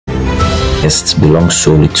guests belong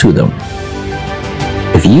solely to them.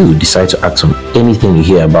 If you decide to act on anything you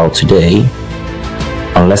hear about today,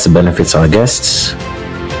 unless it benefits our guests,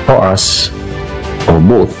 or us, or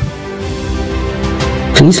both,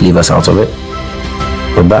 please leave us out of it.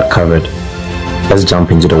 With that covered, let's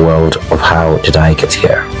jump into the world of how did I get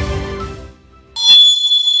here.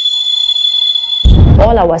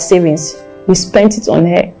 All our savings, we spent it on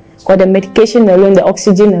her. Got the medication alone, the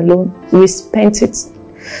oxygen alone, we spent it.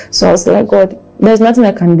 So I was like, God, there's nothing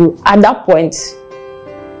I can do. At that point,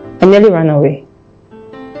 I nearly ran away.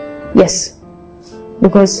 Yes.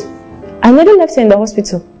 Because I nearly left her in the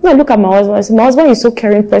hospital. When I look at my husband, I said, my husband is so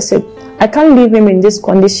caring person. I can't leave him in this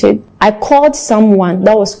condition. I called someone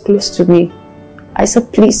that was close to me. I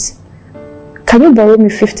said, please, can you borrow me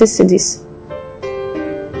 50 cedis?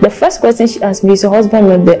 The first question she asked me is, your husband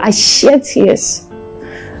not there? I shed tears.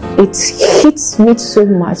 It hits me so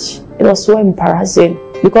much. It was so embarrassing.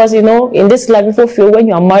 Because, you know, in this life, people feel when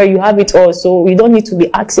you are married, you have it all. So you don't need to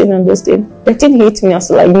be asking and those things. The thing hit me. I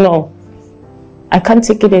was like, no, I can't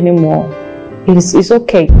take it anymore. It's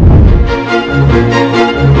okay.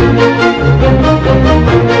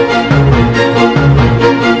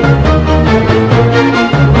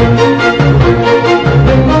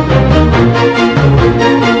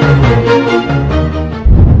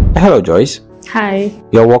 Hello, Joyce. Hi.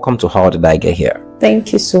 You're welcome to How Did I Get Here.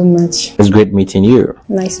 Thank you so much. It's great meeting you.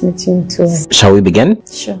 Nice meeting you too. Shall we begin?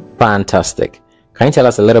 Sure. Fantastic. Can you tell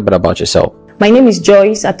us a little bit about yourself? My name is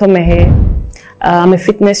Joyce Atomehe. I'm a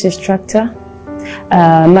fitness instructor,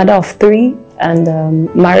 mother of 3,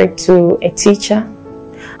 and married to a teacher.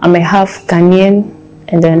 I'm a half Ghanaian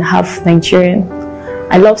and then half Nigerian.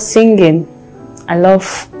 I love singing. I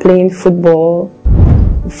love playing football,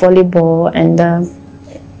 volleyball, and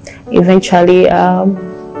eventually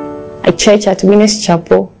I church at Winners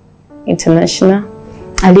Chapel International.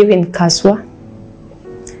 I live in Kaswa,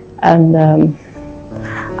 and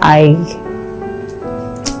I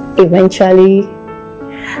eventually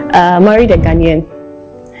married a Ghanaian.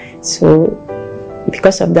 So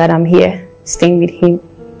because of that, I'm here staying with him.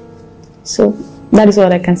 So that is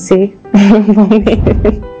what I can say for me.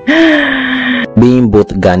 Being both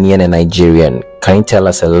Ghanaian and Nigerian, can you tell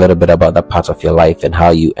us a little bit about that part of your life and how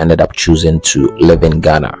you ended up choosing to live in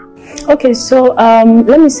Ghana? Okay, so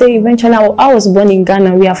let me say eventually I was born in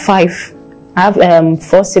Ghana. We are 5. I have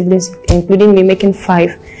 4 siblings, including me, making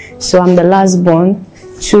 5. So I'm the last born,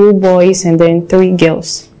 2 boys and then 3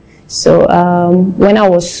 girls. So when I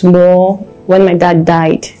was small, when my dad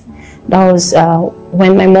died, that was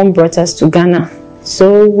when my mom brought us to Ghana.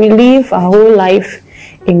 So we live our whole life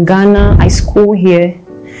in Ghana. I school here.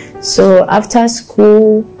 So after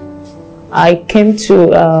school, I came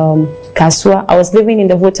to Kaswa. I was living in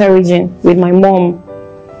the Volta region with my mom.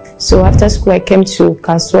 So after school, I came to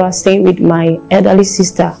Kaswa, staying with my elderly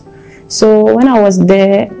sister. So when I was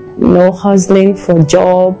there, you know, hustling for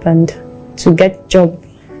job and to get job.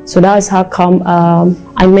 So that's how come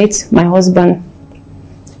I met my husband,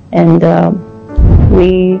 and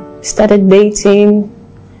we started dating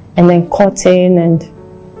and then courting and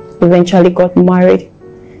eventually got married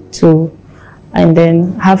and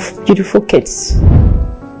then have beautiful kids.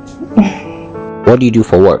 What do you do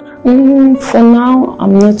for work? For now,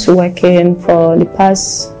 I'm not working. For the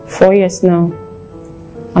past 4 years now,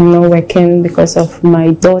 I'm not working because of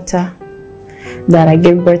my daughter that I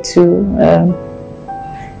gave birth to.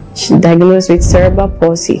 She's diagnosed with cerebral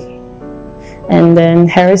palsy, and then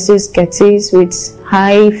Harris's-Curtis with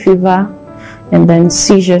high fever and then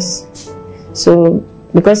seizures. So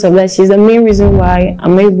because of that, she's the main reason why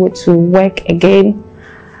I'm able to work again,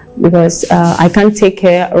 because I can't take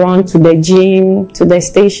her around to the gym, to the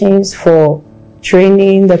stations for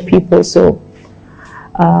training the people. So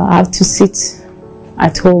I have to sit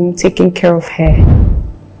at home taking care of her,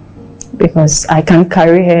 because I can't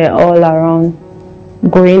carry her all around,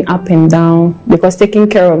 going up and down, because taking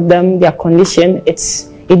care of them, their condition, it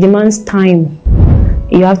demands time.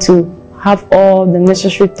 You have to have all the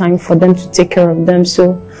necessary time for them to take care of them.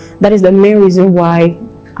 So that is the main reason why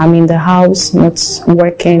I'm in the house, not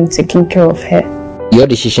working, taking care of her. Your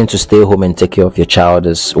decision to stay home and take care of your child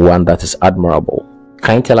is one that is admirable.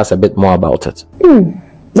 Can you tell us a bit more about it?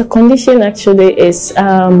 The condition actually is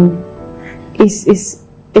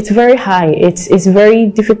it's very high. It's very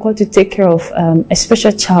difficult to take care of a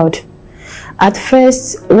special child. At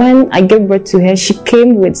first, when I gave birth to her, she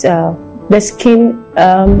came with the skin,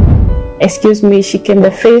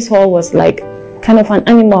 the face hole was like kind of an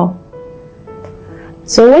animal.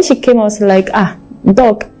 So when she came, I was like,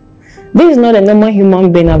 dog. this is not a normal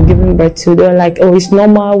human being I've given birth to. They were like, oh, it's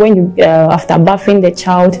normal when you, after bathing the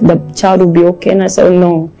child will be okay. And I said, oh,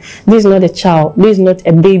 no, this is not a child. This is not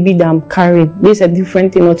a baby that I'm carrying. This is a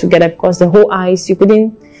different thing altogether, because the whole eyes, you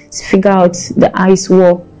couldn't figure out the eyes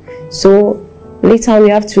were. So later we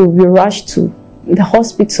have to be rushed to the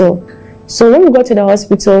hospital. So when we got to the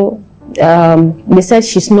hospital, they said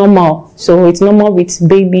she's normal. So it's normal with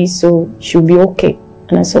baby, so she'll be okay.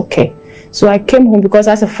 And I said, okay. So I came home because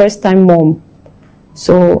that's a first-time mom.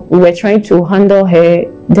 So we were trying to handle her.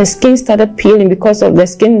 The skin started peeling because of the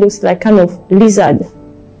skin looks like kind of lizard.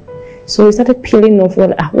 So we started peeling off.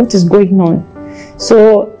 Well, what is going on?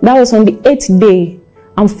 So that was on the 8th day.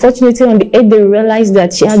 Unfortunately, on the 8th day, we realized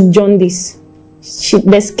that she had jaundice.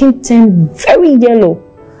 The skin turned very yellow.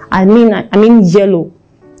 I mean yellow.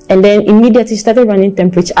 And then immediately started running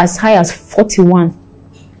temperature as high as 41.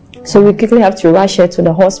 So we quickly have to rush her to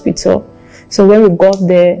the hospital. So when we got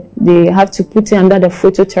there, they have to put her under the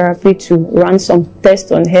phototherapy to run some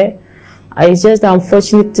tests on her. It's just that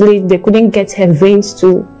unfortunately they couldn't get her veins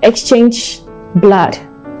to exchange blood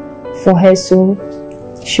for her, so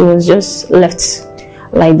she was just left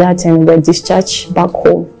like that and were discharged back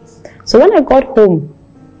home. So when I got home,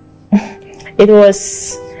 it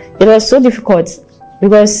was so difficult.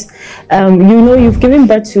 Because, you've given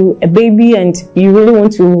birth to a baby and you really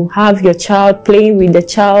want to have your child, playing with the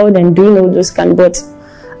child and doing all those kind. But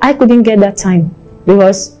I couldn't get that time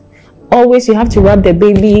because always you have to wrap the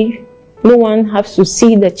baby. No one has to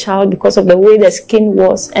see the child because of the way the skin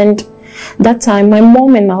was. And that time, my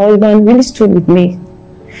mom and my husband really stood with me.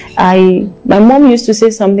 My mom used to say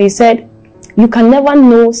something. He said, you can never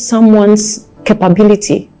know someone's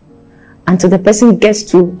capability until the person gets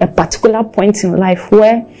to a particular point in life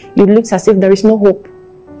where it looks as if there is no hope.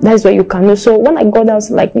 That is where you can know. So when I got out, I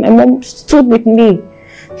was like, my mom stood with me.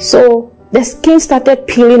 So the skin started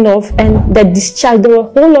peeling off and the discharge, there were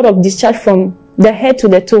a whole lot of discharge from the head to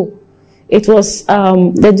the toe. It was,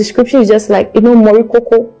 the description is just like,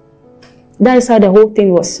 morikoko. That is how the whole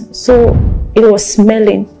thing was. So it was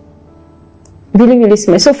smelling. Really, really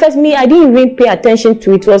smelling. So first I didn't even pay attention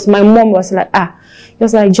to it. It was my mom was like, it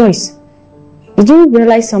was like, Joyce, did you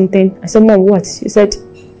realize something? I said, Mom, what? She said,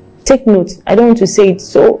 take note. I don't want to say it.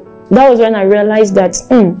 So that was when I realized that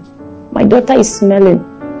my daughter is smelling.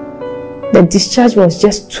 The discharge was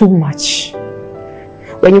just too much.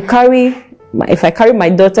 When you if I carry my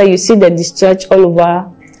daughter, you see the discharge all over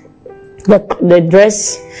the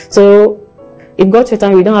dress. So it got to a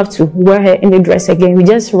time we don't have to wear her in the dress again. We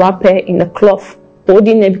just wrap her in the cloth,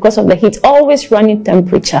 holding her because of the heat. Always running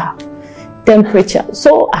temperature.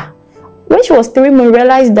 So when she was 3 months, we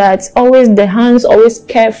realized that always the hands always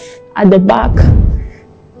curve at the back.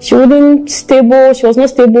 She wasn't stable. She was not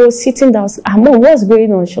stable. Sitting down, Mom, what's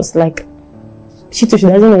going on? She was like, she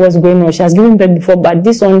doesn't know what's going on. She has given birth before, but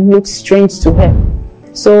this one looks strange to her.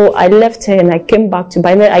 So I left her and I came back to,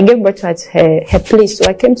 by then I gave birth at her place. So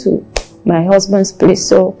I came to my husband's place.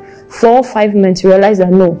 So 4 or 5 months, we realized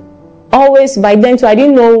that no. Always by then, so I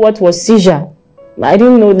didn't know what was seizure. I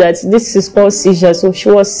didn't know that this is called seizure. So she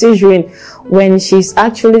was seizuring. When she's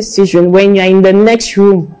actually seizuring, when you're in the next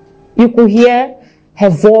room, you could hear her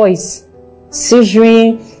voice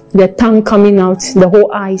seizuring, the tongue coming out, the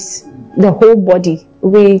whole eyes, the whole body.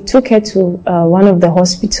 We took her to one of the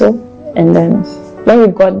hospital, and then when we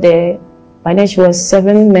got there, by then she was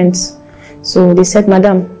 7 months. So they said,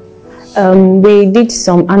 Madam, we did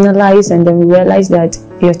some analysis and then we realized that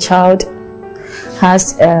your child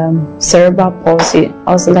has cerebral palsy.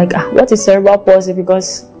 I was like, what is cerebral palsy?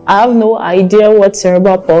 Because I have no idea what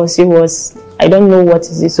cerebral palsy was. I don't know what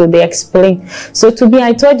is it. So they explained. So to me,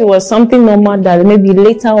 I thought it was something normal that maybe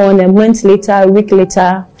later on, a month later, a week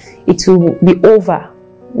later, it will be over.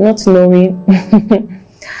 Not knowing.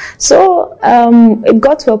 So it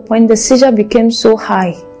got to a point, the seizure became so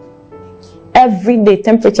high. Every day,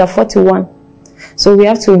 temperature 41. So we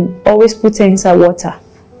have to always put her inside water.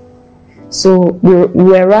 So we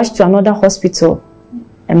were rushed to another hospital.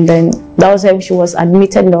 And then that was how she was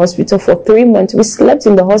admitted in the hospital for 3 months. We slept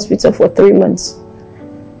in the hospital for 3 months.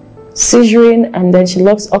 Seizuring, and then she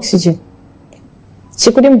lost oxygen.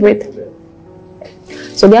 She couldn't breathe.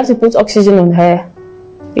 So they have to put oxygen on her,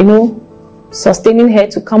 sustaining her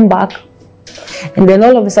to come back. And then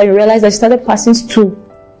all of a sudden, you realize that she started passing stool.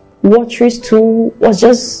 Watery stool was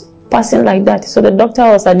just passing like that. So the doctor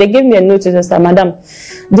was like, they gave me a notice and said, Madam,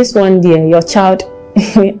 this one dear, your child,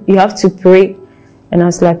 you have to pray. And I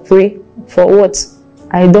was like, pray for what?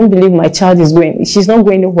 I don't believe my child is going. She's not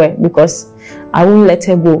going anywhere because I won't let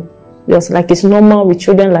her go. It was like, it's normal with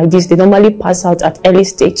children like this. They normally pass out at early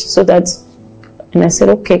stage. So that, and I said,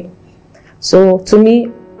 okay. So to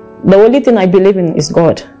me, the only thing I believe in is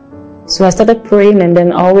God. So I started praying, and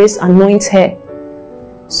then I always anoint her.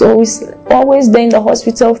 So it's always there in the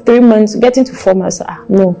hospital, 3 months, getting to 4 months.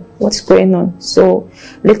 No, what's going on? So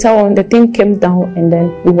later on, the thing came down, and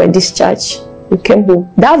then we were discharged. We came home.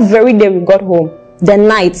 That very day we got home, the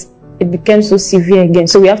night, it became so severe again.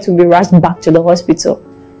 So we have to be rushed back to the hospital.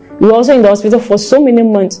 We were also in the hospital for so many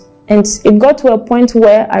months. And it got to a point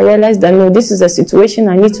where I realized that, no, this is a situation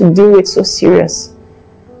I need to deal with so serious.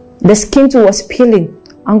 The skin too was peeling,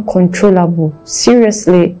 uncontrollable,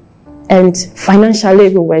 seriously. And financially,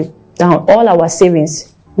 we were down. All our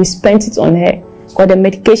savings, we spent it on her. Got the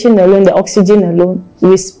medication alone, the oxygen alone,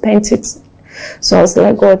 we spent it. So I was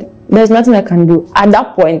like, God, there's nothing I can do. At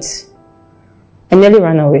that point, I nearly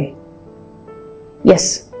ran away.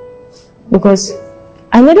 Yes. Because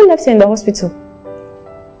I nearly left her in the hospital.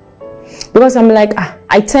 Because I'm like,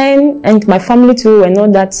 I turned, and my family too were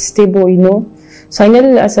not that stable, you know. So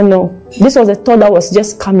I said, no. This was a thought that was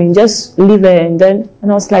just coming, just leave her. And I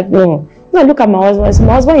was like, no. When I look at my husband, I said,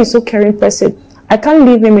 my husband is so caring person. I can't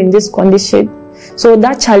leave him in this condition. So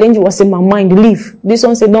that challenge was in my mind, leave. This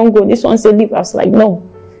one said, don't go. This one said, leave. I was like, no.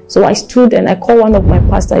 So I stood and I called one of my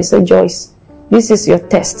pastors. I said, Joyce, this is your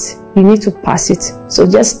test. You need to pass it. So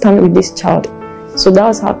just stand with this child. So that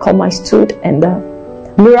was how come I stood, and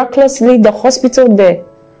miraculously, the hospital there,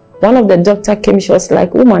 one of the doctors came. She was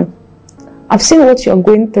like, woman, I've seen what you're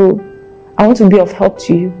going through. I want to be of help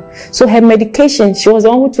to you. So her medication, she was the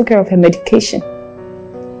one who took care of her medication.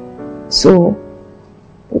 So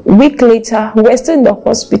a week later, we were still in the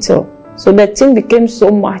hospital. So the thing became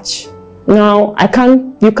so much. Now,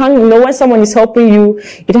 you can't, when someone is helping you,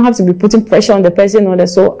 you don't have to be putting pressure on the person or the,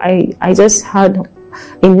 so I just had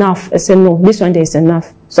enough. I said, no, this one there is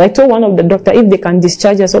enough. So I told one of the doctors if they can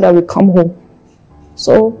discharge us so that we come home.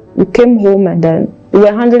 So we came home, and then we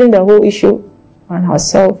were handling the whole issue on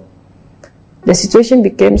ourselves. The situation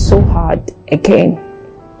became so hard again.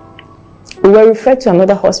 We were referred to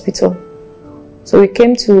another hospital. So we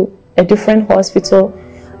came to a different hospital.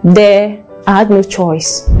 There, I had no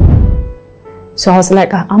choice. So I was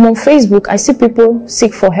like, I'm on Facebook. I see people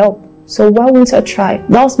seek for help. So why wouldn't I try?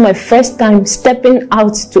 That was my first time stepping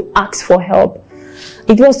out to ask for help.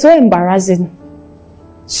 It was so embarrassing.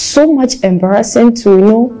 So much embarrassing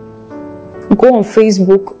to, go on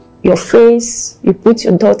Facebook, your face, you put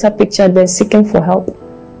your daughter picture there seeking for help.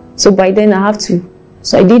 So by then I have to.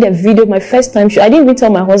 So I did a video, my first time shoot. I didn't even tell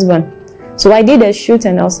my husband. So I did a shoot,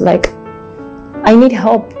 and I was like, I need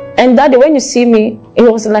help. And that day when you see me, it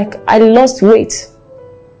was like I lost weight.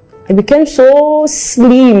 I became so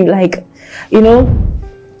slim,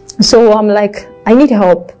 So I'm like, I need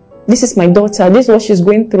help. This is my daughter. This is what she's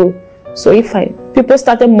going through. So people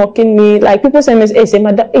started mocking me, people said,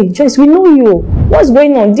 hey, Joyce, we know you. What's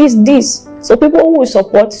going on? This. So people who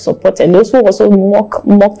supported. Those who also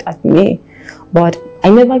mocked at me. But I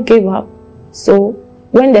never gave up. So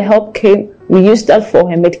when the help came, we used that for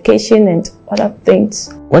her medication and other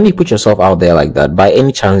things. When you put yourself out there like that, by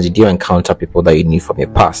any chance, did you encounter people that you knew from your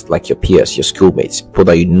past, like your peers, your schoolmates, people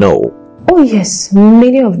that you know? Oh yes,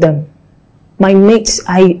 many of them. My mates,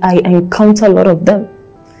 I encounter a lot of them.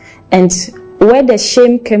 And where the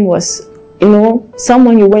shame came was,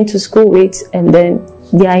 someone you went to school with, and then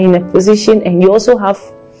they are in a position, and you also have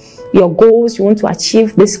your goals, you want to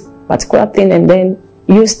achieve this particular thing, and then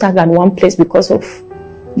you stuck at one place because of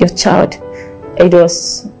your child. It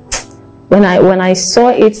was when I saw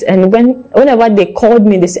it, and whenever they called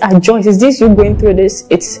me, they said, Joyce, is this you going through this?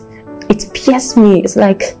 It pierced me. It's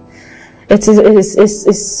like it's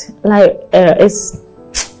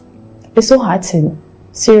so hurting.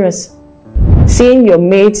 Serious. Seeing your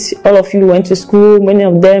mates, all of you went to school, many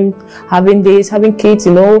of them having kids,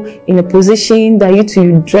 in a position that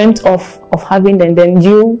you dreamt of having, and then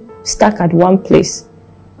you stuck at one place.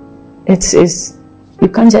 You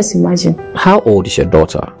can't just imagine. How old is your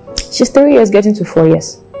daughter? She's 3 years, getting to 4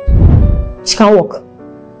 years. She can't walk.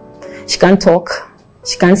 She can't talk.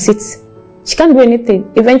 She can't sit. She can't do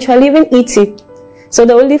anything. Eventually, even eat it. So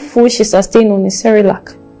the only food she sustained on is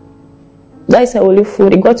Cerelac. That is her only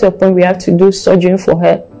food. It got to a point we have to do surgery for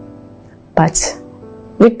her. But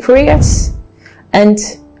with prayers, and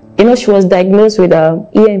she was diagnosed with ear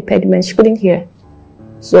impediment. She couldn't hear.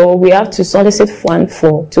 So we have to solicit funds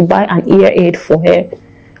to buy an ear aid for her.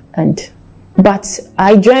 But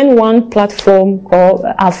I joined one platform called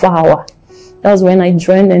Alpha Hour. That was when I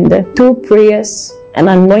joined, and through prayers and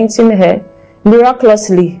anointing her,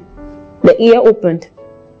 miraculously, the ear opened.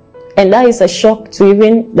 And that is a shock to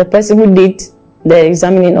even the person who did the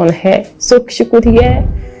examining on her. So she could hear.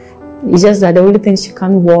 It's just that the only thing, she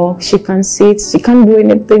can't walk, she can't sit, she can't do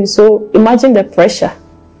anything. So imagine the pressure.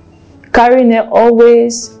 carrying her,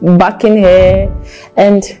 always backing her.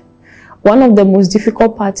 And one of the most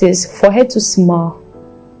difficult parts is for her to smile.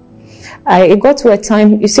 It got to a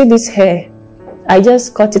time, you see this hair, I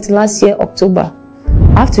just cut it last year, October.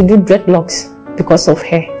 I have to do dreadlocks because of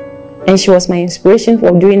her. And she was my inspiration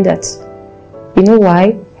for doing that. You know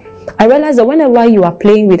why? I realized that whenever you are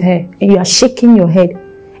playing with her and you are shaking your head,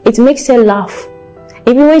 it makes her laugh.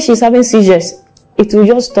 Even when she's having seizures, it will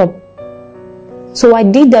just stop. So I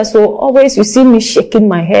did that. So always you see me shaking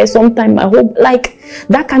my hair. Sometimes I hope like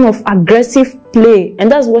that kind of aggressive play.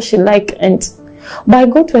 And that's what she liked. But I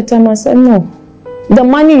got to a time I said, no. The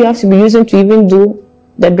money you have to be using to even do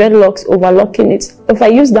the dreadlocks, overlocking it. If I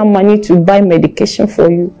use that money to buy medication for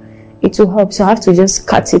you, it will help. So I have to just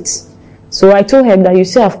cut it. So I told her that, you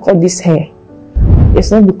see, I've cut this hair.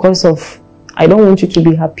 It's not because of, I don't want you to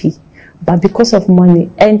be happy, but because of money.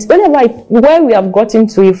 And where we have gotten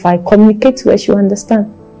to, if I communicate to her, she will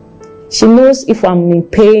understand. She knows if I'm in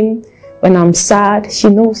pain, when I'm sad, she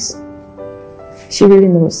knows. She really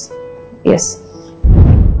knows. Yes.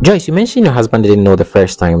 Joyce, you mentioned your husband didn't know the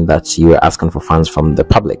first time that you were asking for funds from the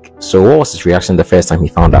public. So what was his reaction the first time he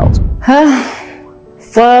found out?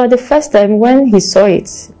 For the first time when he saw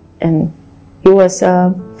it, and he was,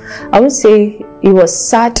 I would say he was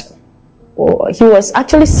sad. Or he was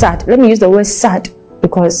actually sad. Let me use the word sad,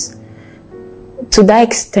 because to that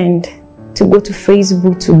extent, to go to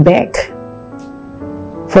Facebook to beg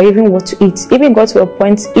for even what to eat, even got to a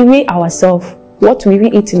point, even ourselves, what we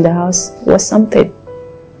even eat in the house was something.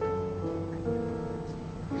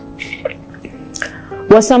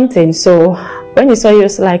 So when he saw it, he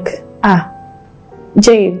was like,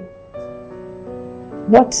 Jane,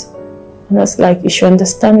 what? And I was like, you should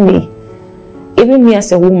understand me. Even me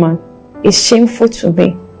as a woman, it's shameful to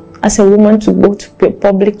me as a woman to go to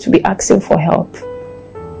public to be asking for help.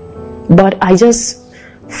 But I just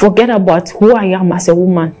forget about who I am as a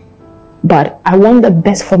woman. But I want the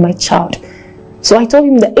best for my child. So I told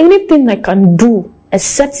him that anything I can do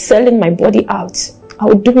except selling my body out, I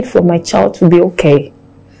would do it for my child to be okay.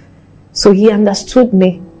 So he understood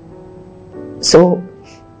me. So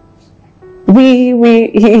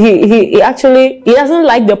he actually, he doesn't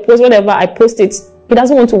like the post. Whenever I post it, he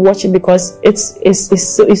doesn't want to watch it because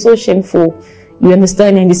it's so shameful. You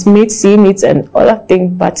understand? And his mates seeing it and all that thing.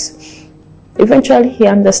 But eventually he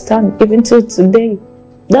understands. Even till today,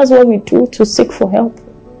 that's what we do to seek for help.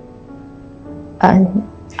 And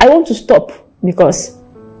I want to stop because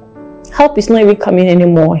help is not even coming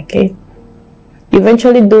anymore. Okay, you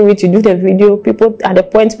eventually do it. You do the video. People at the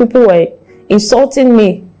point, people were insulting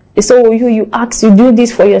me. They said, oh, you ask, you do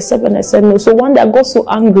this for yourself. And I said, no. So one day I got so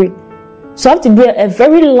angry. So I have to do a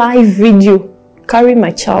very live video, carry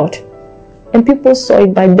my child. And people saw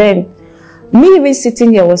it. By then, me even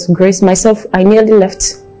sitting here was grace. Myself, I nearly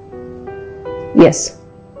left. Yes.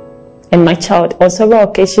 And my child, on several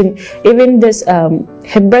occasions, even this,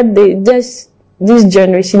 her birthday, this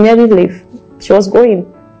January, she nearly left. She was going.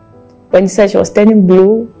 When he said she was turning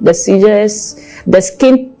blue, the seizures, the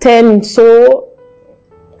skin turned so.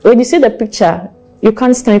 When you see the picture, you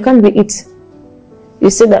can't stand, you can't be it. You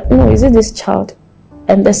say that, no, is it this child?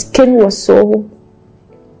 And the skin was so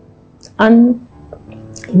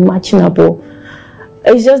unimaginable.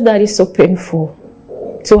 It's just that it's so painful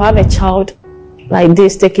to have a child like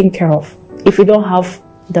this taken care of if you don't have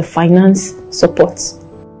the finance support.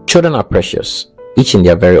 Children are precious, each in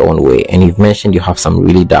their very own way, and you've mentioned you have some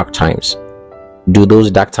really dark times. Do those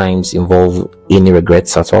dark times involve any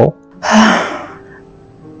regrets at all?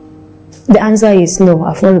 The answer is no,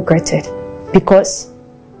 I've not regretted. Because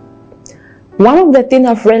one of the things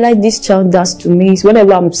I've realized this child does to me is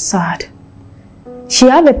whenever I'm sad, she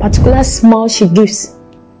has a particular smile she gives.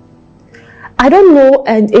 I don't know,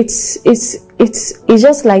 and it's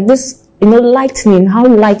just like this, lightning, how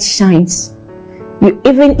light shines.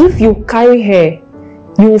 Even if you carry her,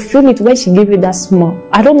 you will feel it when she gives you that smile.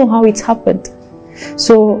 I don't know how it happened.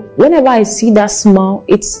 So whenever I see that smile,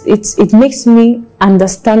 it makes me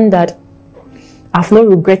understand that I've not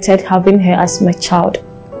regretted having her as my child.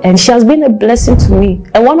 And she has been a blessing to me.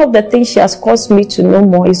 And one of the things she has caused me to know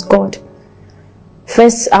more is God.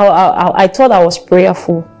 First, I thought I was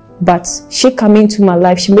prayerful. But she came into my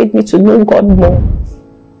life. She made me to know God more.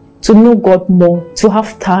 To know God more. To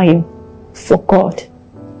have time for God.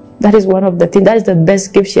 That is one of the things. That is the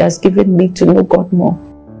best gift she has given me, to know God more.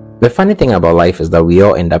 The funny thing about life is that we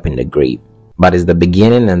all end up in the grave. But it's the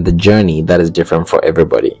beginning and the journey that is different for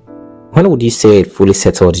everybody. When would you say it fully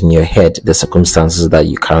settled in your head, the circumstances that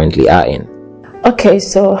you currently are in? Okay,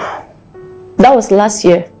 so that was last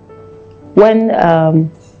year when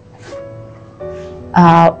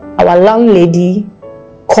our landlady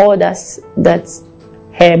called us that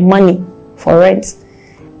her money for rent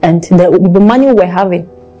and the money we're having,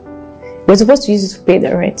 we're supposed to use it to pay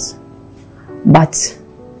the rent. But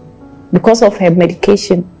because of her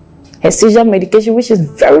medication, her seizure medication, which is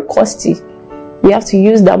very costly, we have to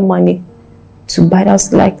use that money to buy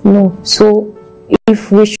us. Like, no. So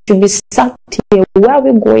if we should be stuck here, where are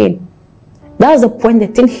we going? That was the point the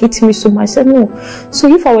thing hit me so much. I said, no. So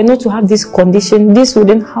if I were not to have this condition, this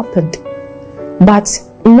wouldn't happen. But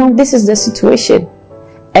now this is the situation.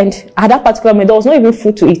 And at that particular moment, there was not even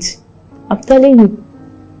food to eat. I'm telling you.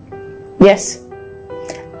 Yes.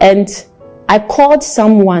 And I called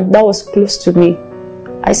someone that was close to me.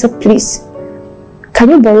 I said, please, can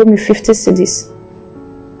you borrow me 50 cedis?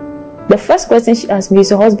 The first question she asked me,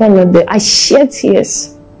 is your husband not there? I shed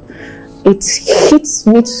tears. It hits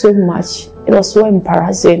me so much. It was so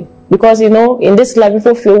embarrassing. Because, you know, in this life,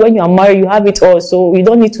 people feel when you are married, you have it all. So you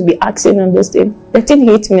don't need to be asking on those things. The thing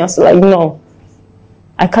hit me. I was like, no,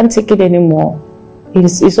 I can't take it anymore.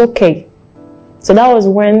 It's okay. So that was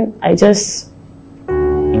when I just...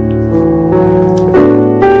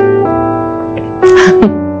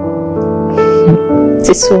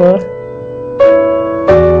 this world.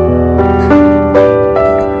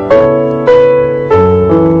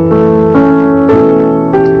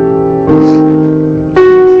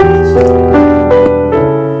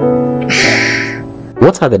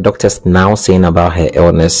 What are the doctors now saying about her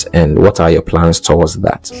illness, and what are your plans towards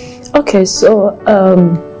that? Okay, so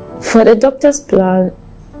for the doctor's plan,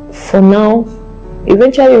 for now,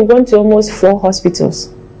 eventually we're going to almost 4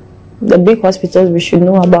 hospitals. The big hospitals we should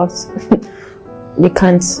know about. We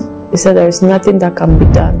can't. They said there is nothing that can be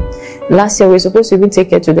done. Last year we were supposed to even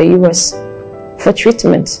take her to the US for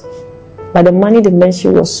treatment, but the money they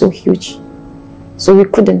mentioned was so huge, so we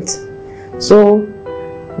couldn't. So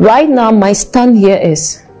right now my stand here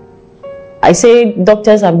is, I say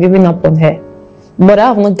doctors have given up on her, but I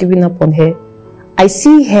have not given up on her. I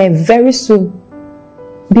see her very soon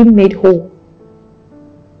being made whole.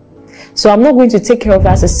 So I'm not going to take care of her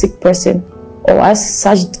as a sick person or as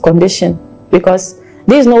such condition, because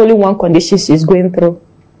there is not only one condition she's going through,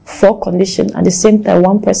 4 conditions at the same time,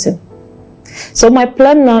 one person. So my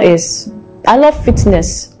plan now is, I love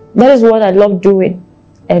fitness. That is what I love doing,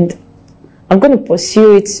 and I'm going to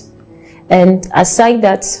pursue it. And aside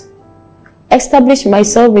that, establish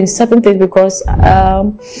myself in certain things, because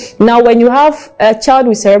now when you have a child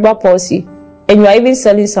with cerebral palsy and you are even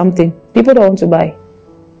selling something, people don't want to buy.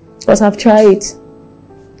 Because I've tried it.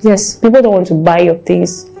 Yes, people don't want to buy your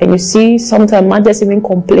things. And you see sometimes mothers even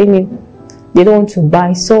complaining they don't want to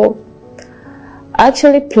buy. So I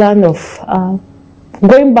actually plan of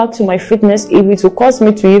going back to my fitness, if it will cost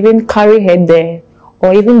me to even carry her there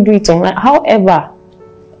or even do it online. However,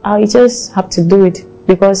 I just have to do it,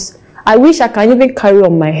 because I wish I can even carry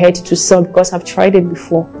on my head to sell, because I've tried it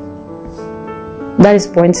before. That is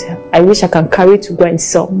point. I wish I can carry it to go and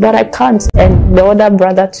sell, but I can't, and the other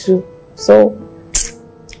brother too. So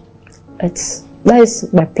that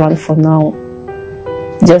is my plan for now.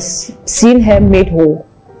 Just seeing her made whole,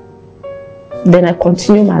 then I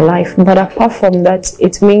continue my life. But apart from that,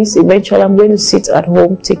 it means eventually I'm going to sit at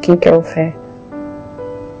home taking care of her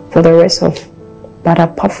for the rest of. But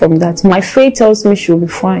apart from that, my faith tells me she'll be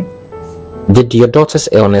fine. Did your daughter's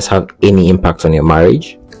illness have any impact on your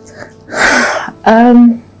marriage?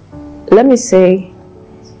 Let me say,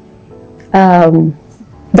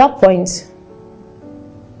 that point,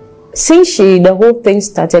 since the whole thing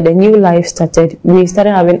started, the new life started, we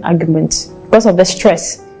started having arguments because of the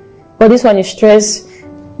stress. But this one is stress,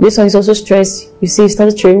 this one is also stress. You see, it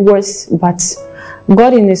started showing worse. But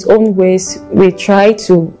God in His own ways, we try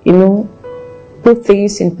to, you know, put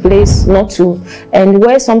things in place, not to. And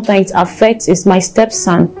where sometimes it affects is my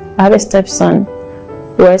stepson. I have a stepson,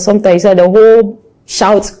 where sometimes the whole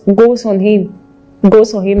shout goes on him.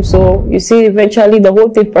 So you see, eventually the whole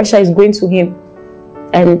thing, pressure is going to him.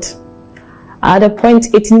 And at a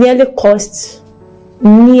point, it nearly cost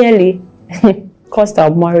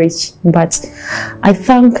our marriage. But I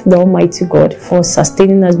thank the Almighty God for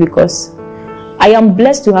sustaining us, because I am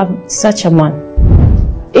blessed to have such a man.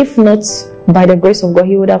 If not by the grace of God,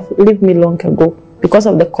 he would have left me long ago, because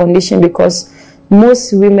of the condition. Because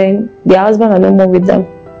most women, their husbands are no more with them.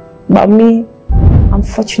 But me, I'm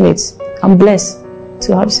fortunate. I'm blessed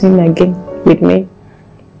to have him again with me.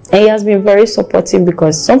 And he has been very supportive,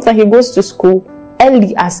 because sometimes he goes to school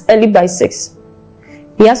early by 6.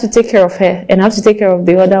 He has to take care of her and I have to take care of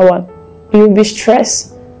the other one. He will be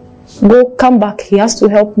stressed. Come back. He has to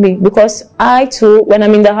help me, because I too, when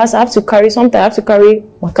I'm in the house, I have to carry something. I have to carry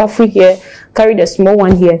Makafu here, carry the small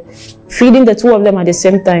one here, feeding the 2 of them at the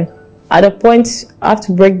same time. At a point, I have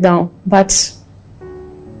to break down. But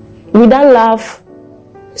with that love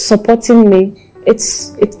supporting me,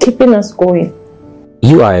 it's keeping us going.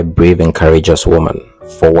 You are a brave and courageous woman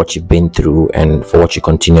for what you've been through and for what you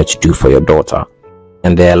continue to do for your daughter.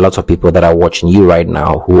 And there are lots of people that are watching you right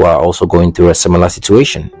now who are also going through a similar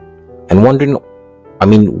situation and wondering,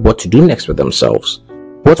 what to do next with themselves.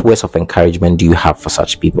 What words of encouragement do you have for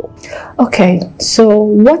such people? Okay, so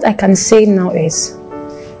what I can say now is,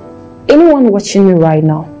 anyone watching me right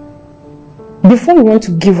now, before you want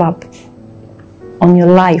to give up on your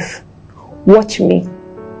life, watch me,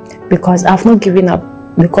 because I've not given up.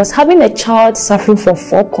 Because having a child suffering from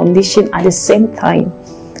 4 conditions at the same time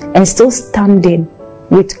and still standing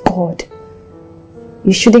with God,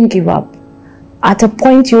 you shouldn't give up. At a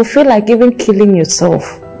point, you feel like even killing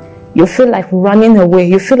yourself. You feel like running away.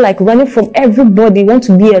 You feel like running from everybody. You want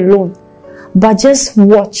to be alone. But just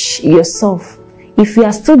watch yourself. If you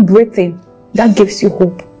are still breathing, that gives you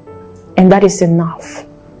hope. And that is enough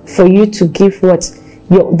for you to give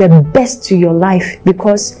the best to your life.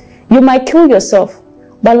 Because you might kill yourself,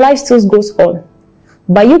 but life still goes on.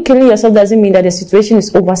 But you killing yourself doesn't mean that the situation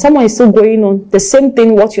is over. Someone is still going on the same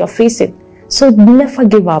thing what you are facing. So never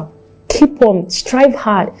give up. Keep on. Strive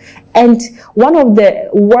hard. And one of the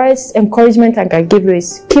words encouragement I can give you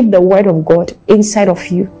is keep the word of God inside of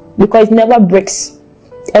you, because it never breaks.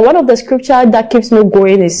 And one of the scripture that keeps me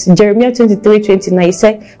going is Jeremiah 23:29. He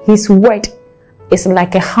said his word is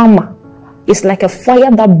like a hammer. It's like a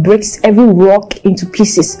fire that breaks every rock into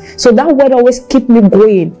pieces. So that word always keeps me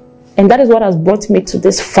going. And that is what has brought me to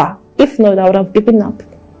this far. If not, I would have given up.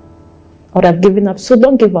 So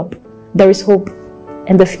don't give up. There is hope.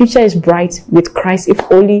 And the future is bright with Christ if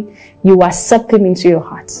only you accept him into your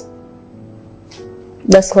heart.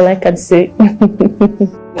 That's all I can say.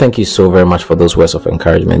 Thank you so very much for those words of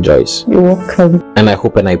encouragement, Joyce. You're welcome. And I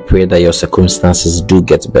hope and I pray that your circumstances do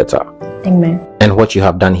get better. Amen. And what you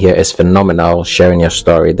have done here is phenomenal, sharing your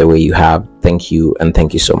story the way you have. Thank you, and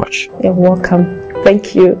thank you so much. You're welcome.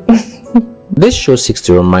 Thank you. This show seeks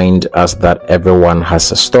to remind us that everyone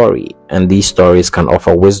has a story, and these stories can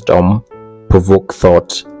offer wisdom, provoke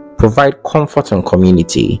thought, provide comfort and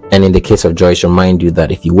community, and in the case of Joyce, remind you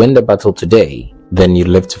that if you win the battle today, then you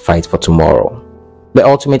live to fight for tomorrow. The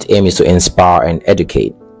ultimate aim is to inspire and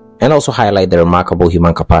educate, and also highlight the remarkable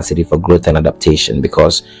human capacity for growth and adaptation,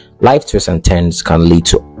 because life twists and turns can lead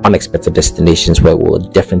to unexpected destinations where we will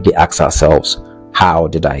definitely ask ourselves, how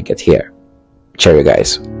did I get here? Cheerio,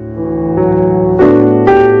 guys.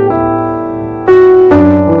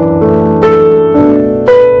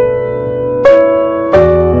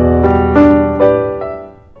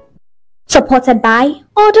 Supported by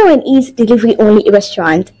Order and Eat Delivery Only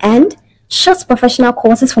Restaurant and Shots Professional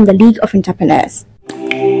Courses from the League of Entrepreneurs.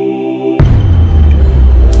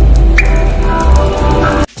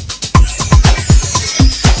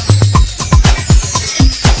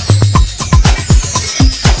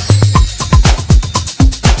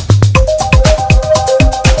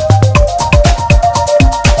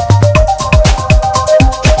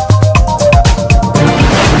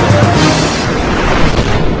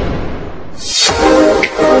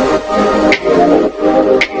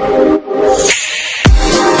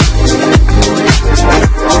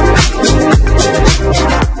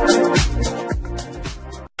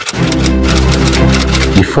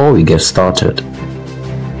 Before we get started,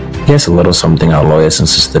 here's a little something our lawyers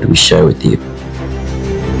insisted we share with you.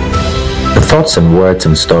 The thoughts and words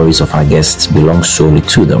and stories of our guests belong solely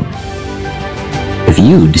to them. If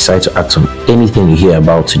you decide to act on anything you hear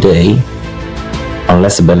about today,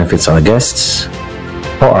 unless it benefits our guests,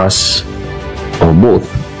 or us, or both,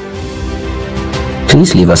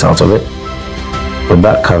 please leave us out of it. With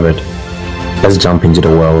that covered, let's jump into the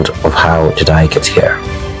world of how did I get here.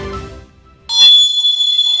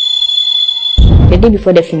 The day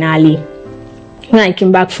before the finale, when I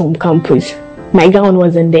came back from campus, my gown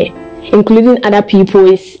wasn't there, including other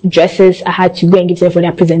people's dresses I had to go and give them for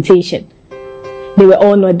their presentation. They were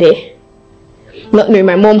all not there. Not knowing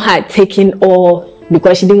my mom had taken all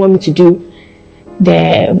because she didn't want me to do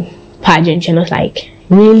the pageant. And I was like,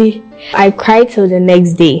 really? I cried till the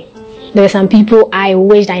next day. There were some people I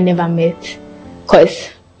wished I never met, because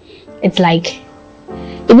it's like,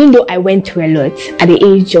 even though I went through a lot at the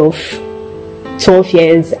age of 12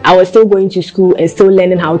 years, I was still going to school and still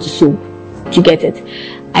learning how to sew. To get it,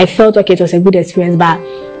 I felt like it was a good experience, but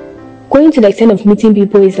going to the extent of meeting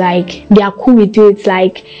people is like, they are cool with you. It's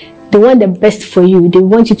like they want the best for you. They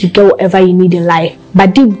want you to get whatever you need in life,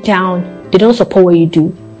 but deep down, they don't support what you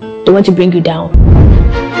do. They want to bring you down.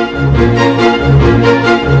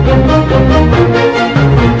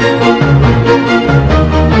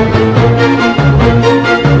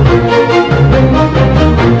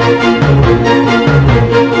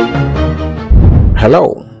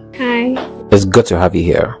 good to have you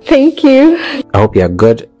here. Thank you. I hope you're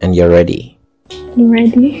good and you're ready. I'm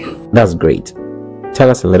ready. That's great. Tell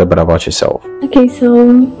us a little bit about yourself. Okay, so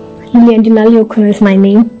Lillian Dinali Okun is my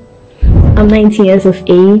name. I'm 19 years of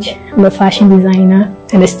age. I'm a fashion designer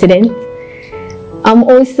and a student. I'm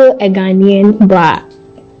also a Ghanaian, but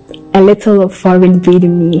a little of foreign breed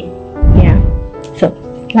in me. Yeah, so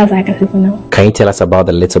that's what I can say for now. Can you tell us about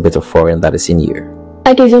the little bit of foreign that is in you?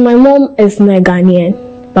 Okay, so my mom is not a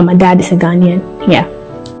Ghanaian, but my dad is a Ghanaian. Yeah.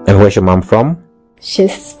 And where's your mom from?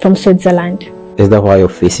 She's from Switzerland. Is that why your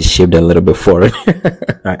face is shaped a little bit foreign?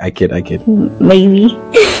 I kid. Maybe.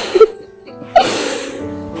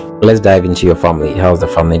 Let's dive into your family. How's the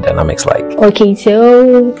family dynamics like? Okay,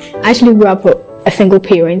 so I actually grew up with a single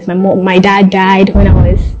parent. My dad died when I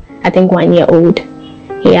was, I think, 1 year old.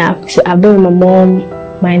 Yeah, so I've been with my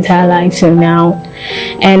mom my entire life till now.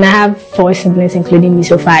 And I have 4 siblings, including me,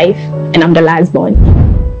 so 5. And I'm the last born.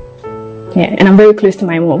 Yeah, and I'm very close to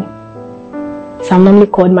my mom. So I'm normally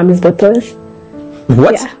called Mommy's Bottles.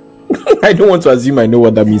 What? Yeah. I don't want to assume I know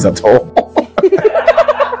what that means at all.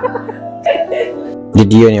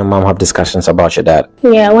 Did you and your mom have discussions about your dad?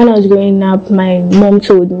 Yeah, when I was growing up, my mom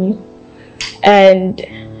told me. And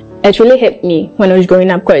it really hit me when I was growing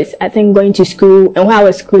up, because I think going to school and while I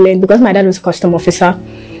was schooling, because my dad was a custom officer,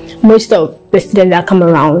 most of the students that come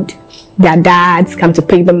around, their dads come to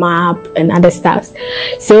pick them up and other stuff.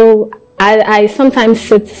 So I sometimes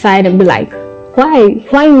sit aside and be like, why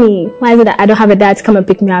me? Why is it that I don't have a dad to come and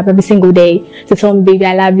pick me up every single day to tell me, baby,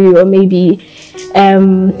 I love you? Or maybe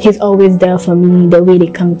he's always there for me, the way they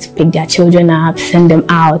come to pick their children up, send them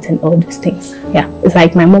out and all those things. Yeah, it's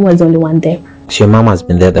like my mom was the only one there. So your mom has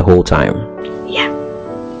been there the whole time? Yeah.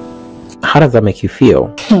 How does that make you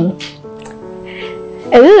feel?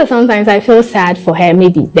 Sometimes I feel sad for her,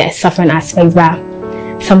 maybe there's suffering aspects, but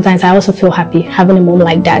sometimes I also feel happy having a mom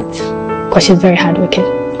like that, because she's very hardworking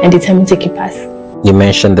and determined to keep us. You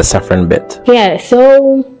mentioned the suffering bit. Yeah,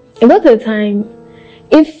 so a lot of the time,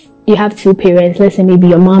 if you have 2 parents, let's say maybe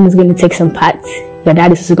your mom is going to take some parts, your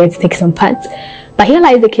dad is also going to take some parts, but here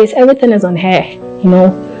lies the case, everything is on her, you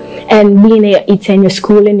know, and being a eating, your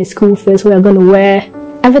schooling, your school fees, what you're going to wear,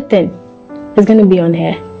 everything is going to be on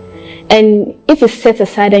her. And if you set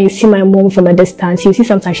aside and you see my mom from a distance, you see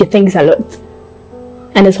sometimes she thinks a lot.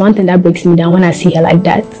 And it's one thing that breaks me down when I see her like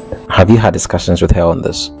that. Have you had discussions with her on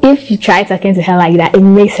this? If you try talking to her like that, it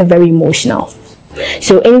makes her very emotional.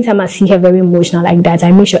 So anytime I see her very emotional like that,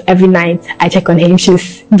 I make sure every night I check on her if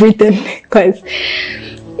she's breathing. Because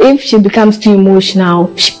if she becomes too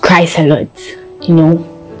emotional, she cries a lot, you know.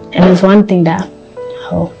 And it's one thing that,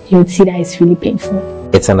 you would see that it's really painful.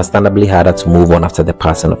 It's understandably harder to move on after the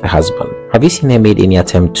passing of a husband. Have you seen her made any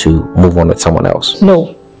attempt to move on with someone else?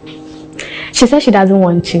 No. She said she doesn't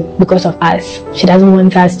want to because of us. She doesn't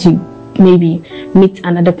want us to maybe meet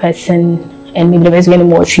another person and maybe the person going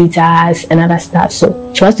to maltreat us and other stuff.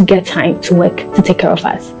 So she wants to get time to work to take care of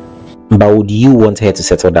us. But would you want her to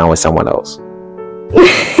settle down with someone else?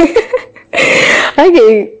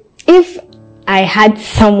 Okay, if I had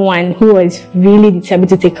someone who was really determined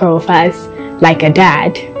to take care of us, like a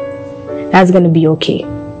dad, that's going to be okay.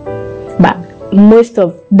 But most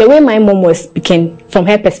of the way my mom was speaking, from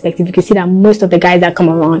her perspective, you can see that most of the guys that come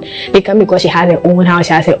around, they come because she has her own house,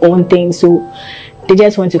 she has her own thing, so they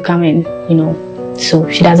just want to come in, you know, so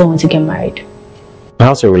she doesn't want to get married.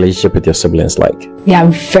 How's your relationship with your siblings like? They are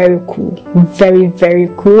very cool, very, very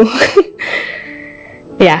cool.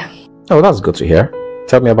 Yeah. Oh, that's good to hear.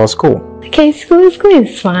 Tell me about school. Okay, school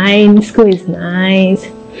is fine, school is nice,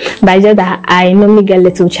 but just that I normally get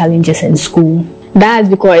little challenges in school. That's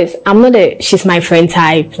because I'm not she's my friend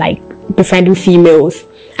type, like befriending females.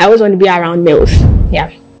 I always want to be around males.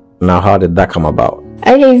 Yeah. Now, how did that come about?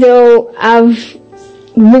 Okay, so I've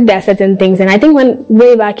looked at certain things, and I think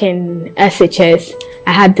way back in SHS,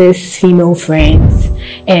 I had this female friends,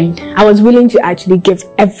 and I was willing to actually give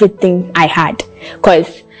everything I had,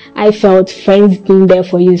 because I felt friends being there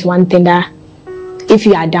for you is one thing that if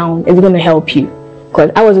you are down, it's going to help you,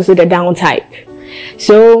 because I was also the down type.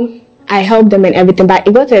 So I helped them and everything, but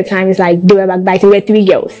it got to a time, it's like they were backbiting. We were 3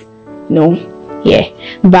 girls, yeah,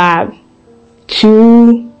 but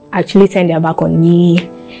 2 actually turned their back on me,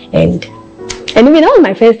 and even that was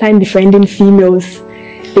my first time befriending females,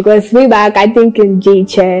 because way back, I think in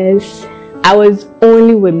JHS, I was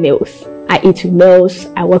only with males. I eat with males,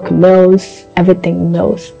 I work with males, everything with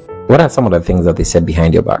males. What are some of the things that they said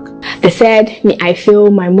behind your back? They said, I feel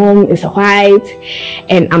my mom is a white,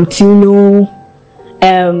 and I'm too low.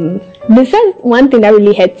 They said one thing that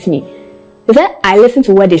really hurts me. They said I listen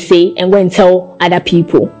to what they say and go and tell other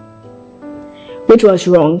people, which was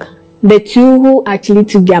wrong. the two who actually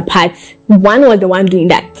took their parts, one was the one doing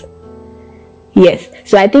that. Yes.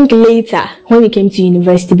 So I think later, when we came to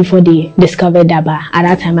university before they discovered Daba, at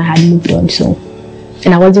that time I had moved on, so,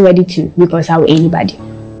 and I wasn't ready to reconcile with anybody.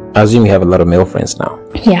 I assume you have a lot of male friends now.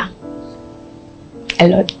 Yeah. A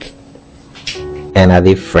lot. And are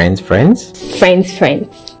they friends? Friends.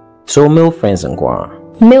 So male friends and Kwa?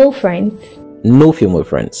 Male friends. No female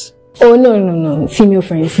friends? Oh, no. Female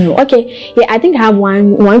friends, no. Okay, yeah, I think I have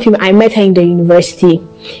one female. I met her in the university.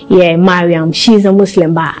 Yeah, Mariam. She's a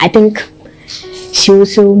Muslim, but I think she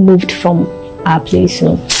also moved from our place,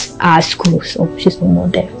 so our school, so she's no more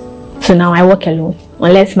there. So now I work alone.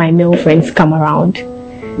 Unless my male friends come around,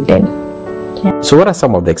 then, yeah. So what are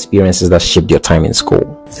some of the experiences that shaped your time in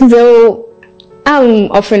school? So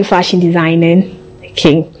I'm offering fashion designing,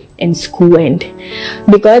 okay, in school, and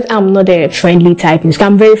because I'm not a friendly type in school,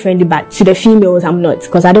 I'm very friendly, but to the females I'm not,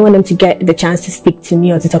 because I don't want them to get the chance to speak to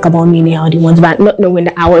me or to talk about me anyhow they want, but not knowing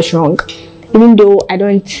that I was wrong. Even though I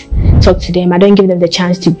don't talk to them, I don't give them the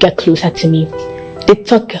chance to get closer to me. They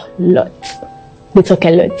talk a lot.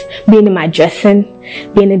 Being in my dressing,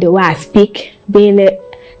 being in the way I speak, being in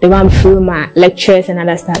the way I'm through my lectures and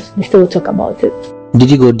other stuff, they still talk about it.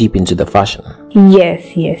 Did you go deep into the fashion?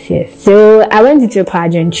 Yes. So I went into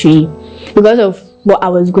pageantry because of what I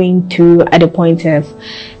was going through at the point of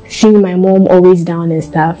seeing my mom always down and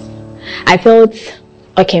stuff. I felt,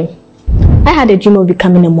 okay, I had a dream of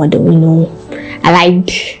becoming a model, you know. I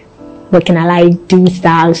liked working, I liked doing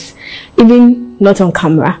styles, even not on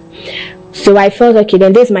camera. So I felt, okay,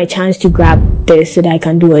 then this is my chance to grab this so that I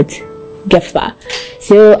can do it. Get far.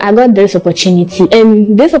 So I got this opportunity,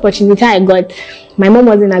 and this opportunity I got, my mom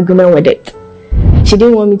was in agreement with it. She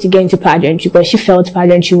didn't want me to get into pageantry because she felt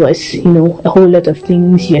pageantry was, you know, a whole lot of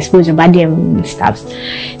things. You expose your body and stuff.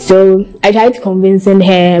 So I tried convincing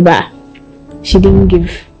her, but she didn't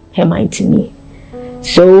give her mind to me.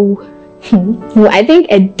 So I think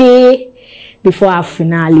a day before our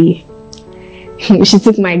finale, she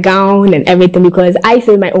took my gown and everything because I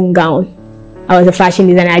sewed my own gown. I was a fashion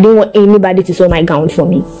designer. I didn't want anybody to sew my gown for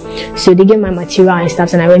me. So they gave my material and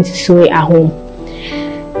stuff and I went to sew it at home.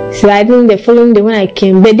 So I think the following day when I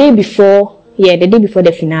came, the day before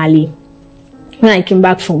the finale, when I came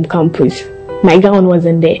back from campus, my gown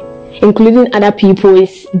wasn't there, including other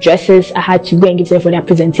people's dresses I had to go and give them for their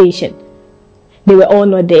presentation. They were all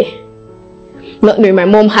not there. Not knowing my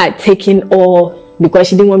mom had taken all because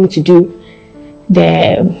she didn't want me to do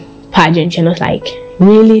the pageant. And I was like,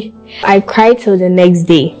 really? I cried till the next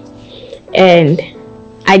day and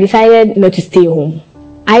I decided not to stay home.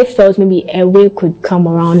 I felt maybe a way could come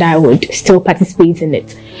around that I would still participate in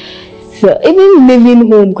it. So even living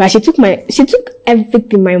home, because she took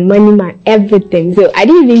everything, my money, my everything. So I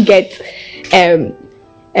didn't even get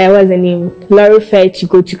what's the name, lorry fare to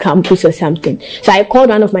go to campus or something. So I called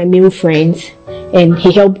one of my male friends and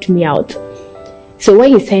he helped me out. So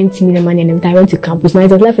when he sent me the money and everything, I went to campus. When I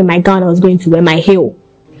was left with my gown, I was going to wear my heel.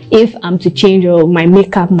 If I'm to change or my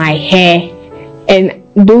makeup, my hair, and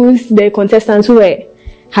the contestants who were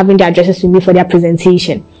having their dresses with me for their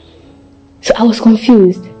presentation. So I was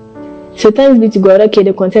confused. So thanks be to God, okay,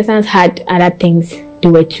 the contestants had other things they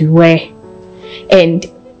were to wear. And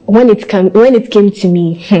when it came to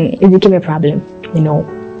me, it became a problem, you know.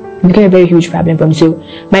 It became a very huge problem for me. So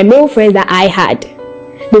my male friends that I had,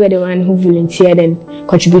 they were the one who volunteered and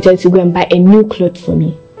contributed to go and buy a new cloth for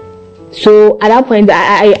me. So at that point,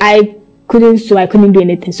 I couldn't sew, I couldn't do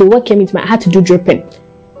anything. So what came into my, I had to do dripping.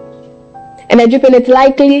 And the dripping, it's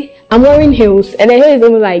likely, I'm wearing heels, and the heel is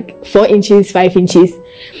almost like 4 inches, 5 inches.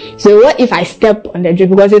 So what if I step on the drip?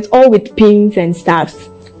 Because it's all with pins and stuff.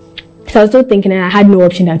 So I was still thinking, and I had no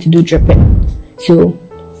option than to do dripping. So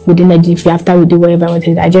within the GP, after we did whatever I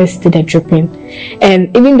wanted, I just did the dripping.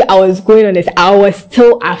 And even though I was going on this, I was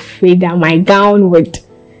still afraid that my gown would,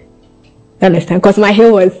 understand, because my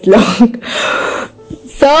hair was long.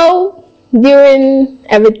 So during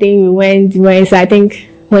everything we went, so I think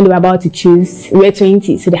when they were about to choose, we were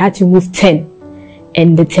 20, so they had to move 10.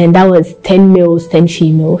 And the 10, that was 10 males, 10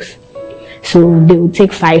 females. So they would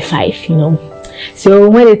take 5-5, you know. So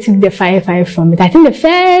when they took the 5-5 from it, I think the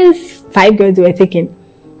first 5 girls they were taking,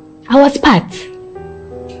 I was part.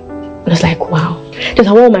 I was like, wow. That's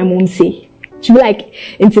what my mom say. She'd be like,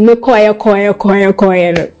 into me, choir.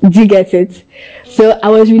 Do you get it? So I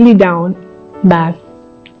was really down, but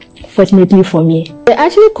fortunately for me, they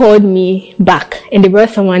actually called me back and they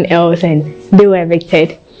brought someone else and they were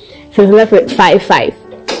evicted. So I was left with 5-5.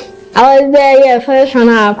 I was there, yeah, first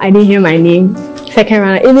runner up, I didn't hear my name. Second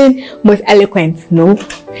runner, even most eloquent, no.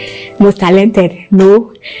 Most talented,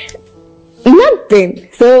 no. Nothing.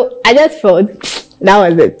 So I just felt, that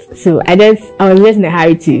was it. So I was just in a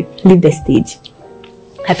hurry to leave the stage.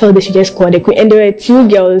 I felt they should just call the queen, and there were 2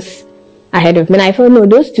 girls ahead of me. And I felt no,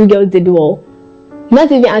 those 2 girls did well.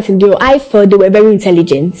 Not even as a girl, I felt they were very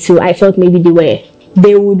intelligent. So I felt maybe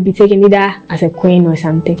they would be taken either as a queen or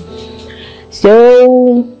something.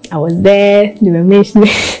 So I was there. They were mentioning.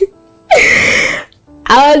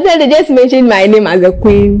 I was there. They just mentioned my name as a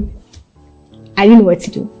queen. I didn't know what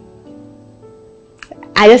to do.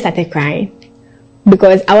 I just started crying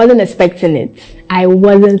because I wasn't expecting it. I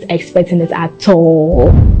wasn't expecting it at all.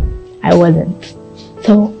 I wasn't.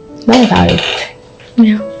 So that was how it.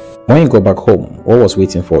 Yeah. When you go back home, what was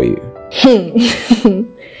waiting for you?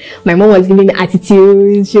 My mom was giving me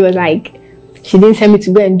attitude. She was like, she didn't tell me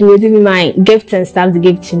to go and do it. Even my gifts and stuff they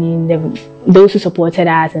gave to me, those who supported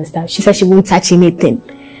us and stuff, she said she won't touch anything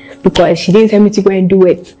because she didn't tell me to go and do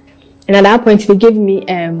it. And at that point, they gave me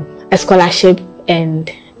a scholarship,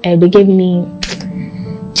 and they gave me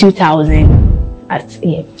 2,000.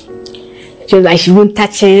 Yeah. She was like, she won't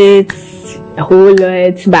touch it a whole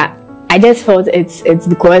lot, but I just felt it's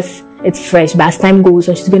because it's fresh. But as time goes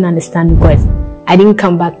on, she's going to understand because I didn't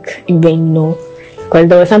come back in vain, you know, because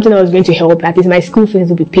there was something that was going to help. At least my school fees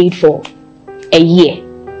will be paid for a year,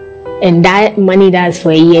 and that money that's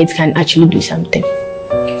for a year, it can actually do something.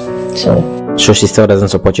 So she still doesn't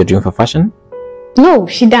support your dream for fashion? No,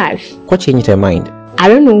 she does. What changed her mind? I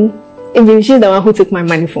don't know. Maybe she's the one who took my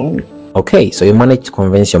money from me. Okay, so you managed to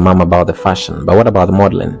convince your mom about the fashion, but what about the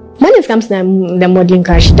modeling? When it comes to the modeling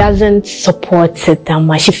career, she doesn't support it that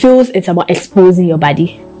much. She feels it's about exposing your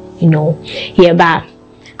body, you know. Yeah, but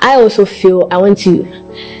I also feel I want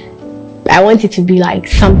it to be like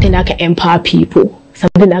something that can empower people,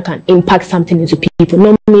 something that can impact something into people,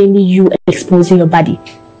 not mainly you exposing your body.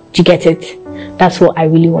 Do you get it? That's what I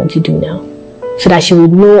really want to do now. So that she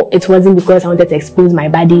would know it wasn't because I wanted to expose my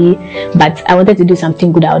body, but I wanted to do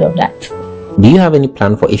something good out of that. Do you have any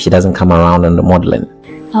plan for if she doesn't come around on the modeling?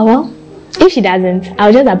 Oh well, if she doesn't,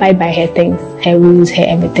 I'll just abide by her things, her rules, her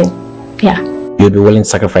everything. Yeah. You'd be willing to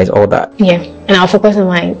sacrifice all that? Yeah, and I'll focus on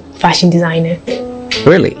my fashion designer.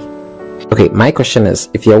 Really? Okay, my question is,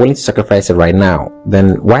 if you're willing to sacrifice it right now,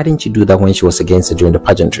 then why didn't you do that when she was against it during the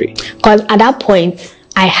pageantry? Because at that point,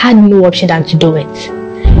 I had no option than to do it.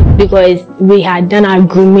 Because we had done our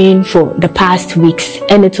grooming for the past weeks,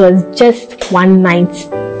 and it was just one night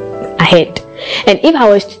ahead. And if I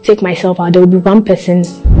was to take myself out, there would be one person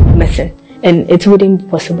missing, and it wouldn't be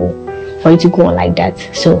possible for you to go on like that.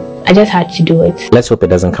 So I just had to do it. Let's hope it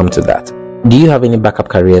doesn't come to that. Do you have any backup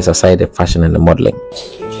careers aside the fashion and the modeling?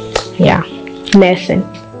 Yeah, nursing.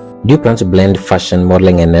 Do you plan to blend fashion,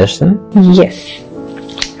 modeling, and nursing? Yes.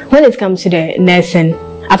 When it comes to the nursing,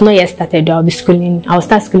 I've not yet started. I'll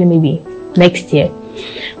start schooling maybe next year.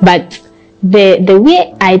 But the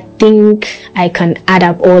way I think I can add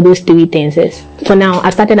up all those 3 things is, for now,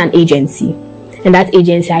 I've started an agency. And that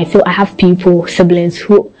agency, I feel I have people, siblings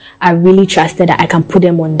who are really trusted that I can put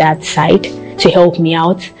them on that side to help me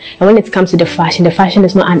out. And when it comes to the fashion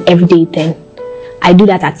is not an everyday thing. I do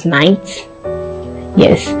that at night.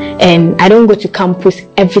 Yes. And I don't go to campus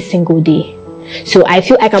every single day. So I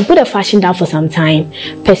feel I can put a fashion down for some time,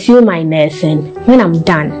 pursue my nursing. When I'm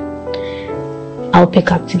done, I'll pick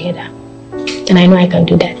up together. And I know I can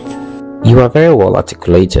do that. You are very well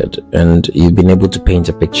articulated, and you've been able to paint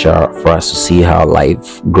a picture for us to see how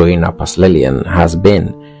life growing up as Lillian has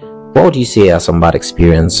been. What would you say are some bad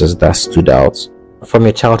experiences that stood out from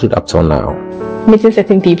your childhood up till now? Meeting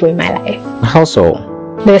certain people in my life. How so?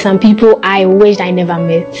 There are some people I wished I never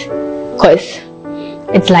met, because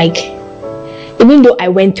it's like, even though I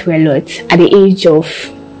went through a lot at the age of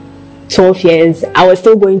 12 years, I was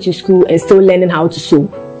still going to school and still learning how to sew.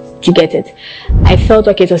 Do you get it? I felt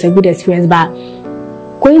okay, it was a good experience, but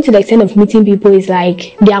going to the extent of meeting people is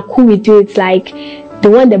like, they are cool with you. It's like they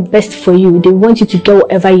want the best for you. They want you to get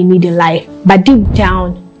whatever you need in life. But deep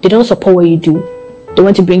down, they don't support what you do. They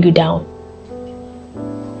want to bring you down.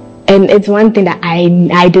 And it's one thing that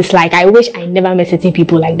I dislike. I wish I never met certain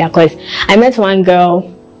people like that, because I met one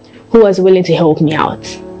girl who was willing to help me out.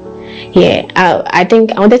 Yeah, I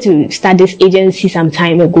think I wanted to start this agency some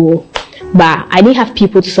time ago, but I didn't have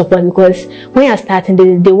people to support, because when you're starting,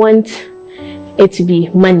 they want it to be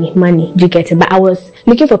money, do you get it? But I was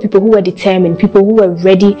looking for people who were determined, people who were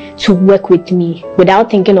ready to work with me without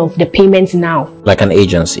thinking of the payments now. Like an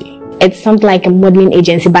agency? It's something like a modeling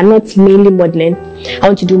agency, but not mainly modeling. I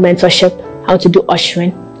want to do mentorship, I want to do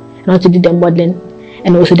ushering, I want to do the modeling,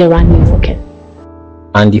 and also the runway walking.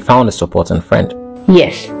 And you found a supporting friend?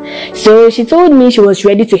 Yes. So she told me she was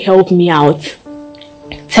ready to help me out,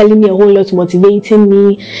 telling me a whole lot, motivating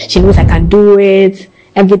me. She knows I can do it.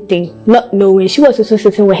 everything, not knowing. She was also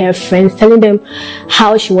sitting with her friends, telling them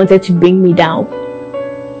how she wanted to bring me down.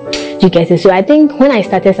 You get it? So I think when I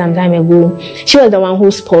started some time ago, she was the one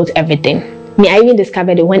who spoiled everything. I even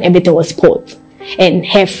discovered it when everything was spoiled. And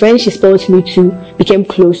her friend she spoiled me to became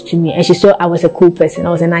close to me, and she saw I was a cool person, I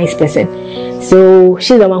was a nice person. So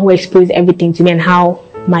she's the one who exposed everything to me and how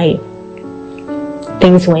my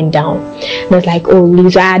things went down. And I was like, oh really?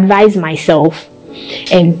 So I advised myself,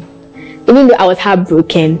 and even though I was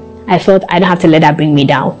heartbroken, I thought I don't have to let that bring me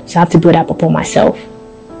down, so I have to build up upon myself.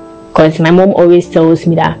 Because my mom always tells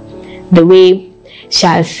me that the way she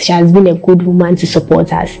has been a good woman to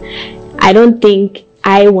support us, I don't think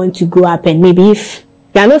I want to grow up and maybe if,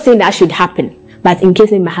 I'm not saying that should happen, but in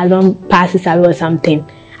case my husband passes away or something,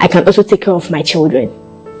 I can also take care of my children.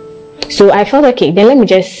 So I felt, okay, then let me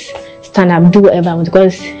just stand up, do whatever I want.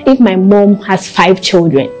 Because if my mom has 5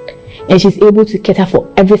 children and she's able to cater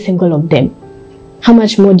for every single of them, how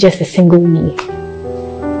much more just a single me,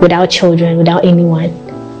 without children, without anyone,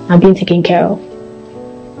 I'm being taken care of.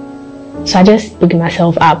 So I just picked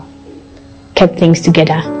myself up, kept things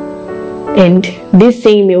together. And these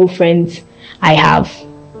same male friends I have,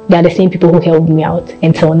 they are the same people who helped me out.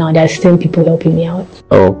 Until now, they are the same people helping me out.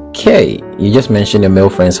 Okay, you just mentioned your male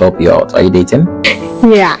friends help you out. Are you dating?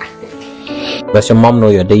 Yeah. Does your mom know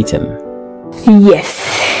you're dating?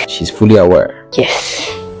 Yes. She's fully aware? Yes.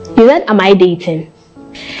 You said, am I dating?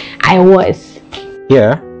 I was.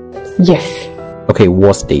 Yeah? Yes. Okay,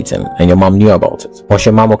 was dating, and your mom knew about it. Was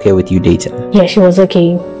your mom okay with you dating? Yeah, she was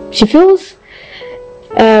okay. She feels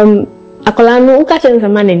she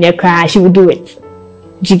would do it.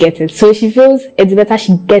 Do you get it? So she feels it's better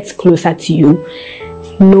she gets closer to you,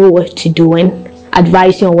 know what you're doing,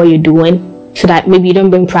 advise you on what you're doing, so that maybe you don't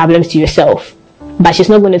bring problems to yourself. But she's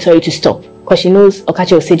not going to tell you to stop, because she knows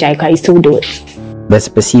Okachi will say Jaika, you still do it. There's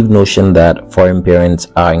a perceived notion that foreign parents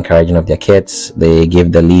are encouraging of their kids. They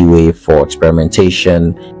give the leeway for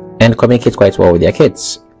experimentation and communicate quite well with their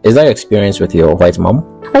kids. Is that your experience with your white mom?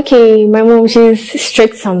 Okay, my mom, she's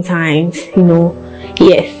strict sometimes, you know.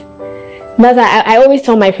 Yes. But I always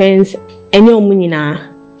tell my friends,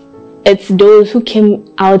 it's those who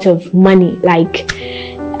came out of money, like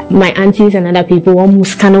my aunties and other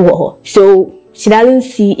people, so she doesn't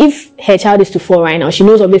see, if her child is to fall right now, she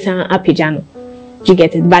knows obviously I'm apijano. Do you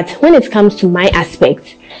get it? But when it comes to my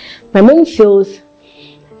aspect, my mom feels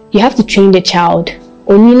you have to train the child.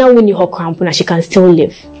 Only now when you her cramp, she can still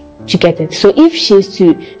live. Do you get it? So if she's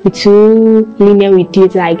to be too lenient with you,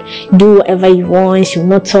 like do whatever you want, she will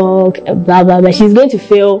not talk, blah blah blah, she's going to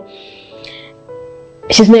feel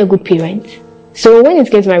she's not a good parent. So when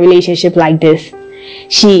it came to my relationship like this,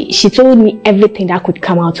 she told me everything that could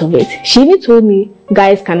come out of it. She even told me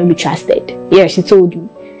guys cannot be trusted. Yeah, she told me.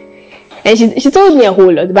 And she told me a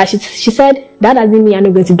whole lot, but she said that doesn't mean I'm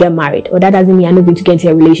not going to get married, or that doesn't mean I'm not going to get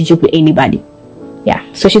into a relationship with anybody. Yeah,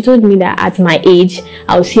 so she told me that at my age,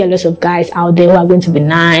 I'll see a lot of guys out there who are going to be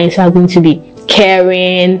nice, who are going to be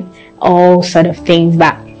caring, all sort of things,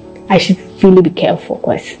 but I should really be careful, of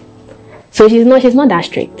course. So she's not that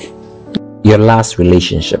strict. Your last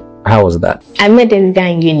relationship, how was that? I met this guy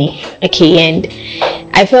in uni, okay, and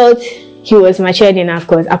I felt he was matured enough,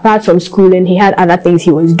 because apart from schooling, he had other things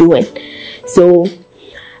he was doing. So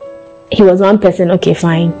he was one person, okay,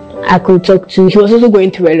 fine, I could talk to. He was also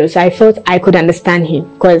going through a lot, so I felt I could understand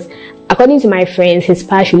him, because according to my friends, his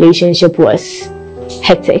past relationship was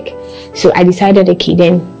hectic. So I decided, okay,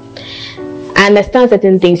 then I understand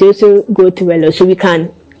certain things, you also go through a lot, so we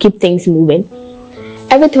can keep things moving.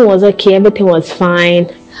 Everything was okay, everything was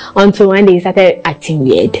fine, until one day he started acting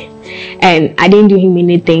weird. And I didn't do him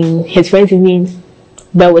anything. His friends even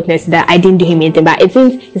bear witness that I didn't do him anything, but it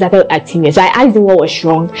seems he started acting weird. So I asked him what was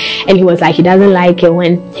wrong, and he was like, he doesn't like it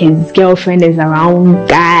when his girlfriend is around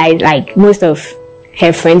guys, like most of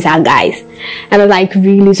her friends are guys. And I was like,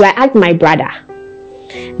 really? So I asked my brother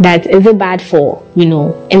that, is it bad for, you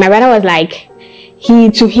know? And my brother was like,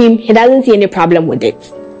 to him, he doesn't see any problem with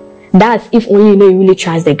it. That's if only you know you really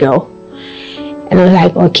trust the girl. And I was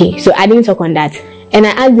like, okay. So I didn't talk on that. And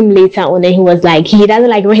I asked him later on, and he was like, he doesn't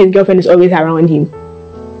like when his girlfriend is always around him.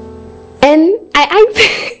 And I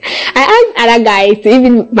asked other guys,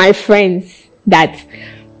 even my friends, that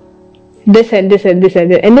this and this and this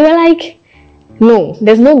and this. And they were like, no,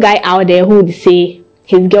 there's no guy out there who would say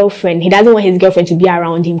his girlfriend, he doesn't want his girlfriend to be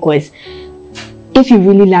around him, because if you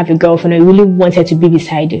really love your girlfriend or you really want her to be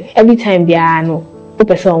beside you, every time they are, no,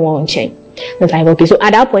 person won't change. I was like, okay. So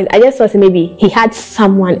at that point, I just thought maybe he had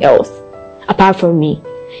someone else apart from me.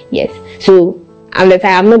 Yes. So I'm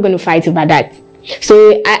not going to fight over that.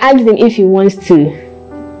 So I asked him if he wants to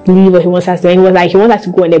leave or he wants us to, and he was like, he wants us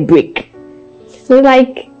to go on a break. So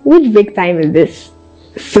like, which big time is this?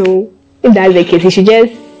 So if that's the case, he should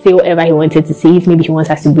just say whatever he wanted to say. If maybe he wants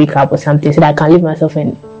us to break up or something, so that I can leave myself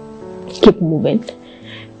and keep moving.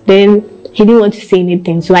 Then he didn't want to say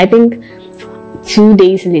anything. So I think 2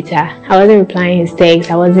 days later, I wasn't replying his text.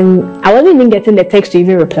 I wasn't even getting the text to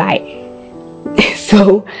even reply.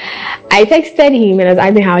 So I texted him and I was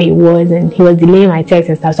asking how he was, and he was delaying my text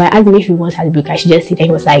and stuff. So I asked him if he wants us to break. I should just sit there.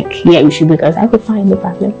 He was like, yeah, we should break. I could find no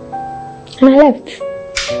problem. And I left.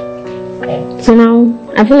 So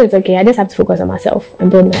now I feel it's okay. I just have to focus on myself and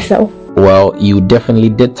build myself. Well, you definitely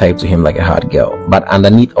did type to him like a hard girl, but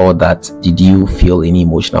underneath all that, did you feel any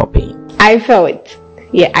emotional pain? I felt,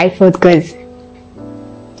 because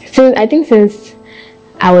since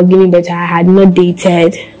I was giving birth, I had not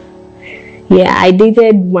dated. Yeah, I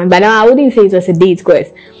dated one, but I wouldn't say it was a date,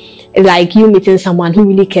 because it's like you meeting someone who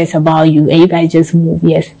really cares about you and you guys just move.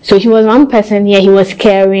 Yes. So he was one person. Yeah, he was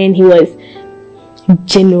caring, he was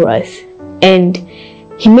generous, and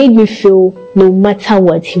he made me feel no matter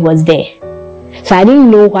what, he was there. So I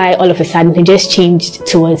didn't know why all of a sudden he just changed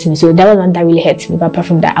towards me. So that was one that really hurt me, but apart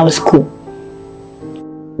from that, I was cool.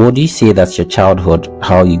 Would you say that your childhood,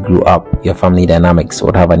 how you grew up, your family dynamics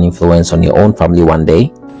would have an influence on your own family one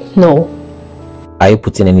day? No. Are you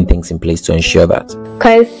putting any things in place to ensure that?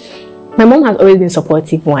 Because my mom has always been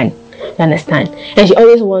supportive, one, you understand? And she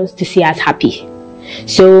always wants to see us happy.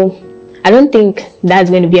 So I don't think that's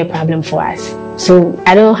going to be a problem for us. So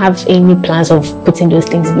I don't have any plans of putting those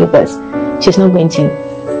things in because she's not going to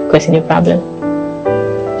cause any problem.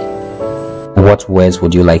 What words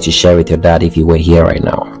would you like to share with your dad if you were here right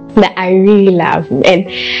now? That I really love him, and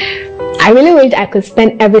I really wish I could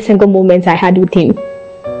spend every single moment I had with him,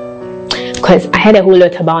 because I heard a whole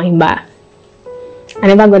lot about him, but I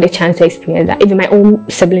never got a chance to experience that. Even my own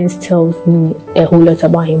siblings tell me a whole lot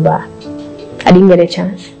about him, but I didn't get a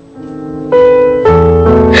chance.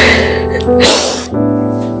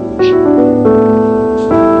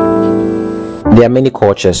 There are many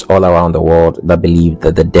cultures all around the world that believe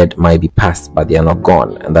that the dead might be past but they are not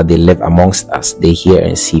gone, and that they live amongst us. They hear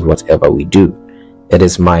and see whatever we do. It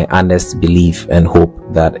is my honest belief and hope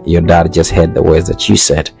that your dad just heard the words that you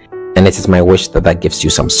said, and it is my wish that that gives you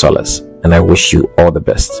some solace, and I wish you all the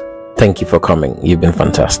best. Thank you for coming. You've been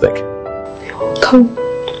fantastic. Come.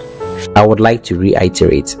 I would like to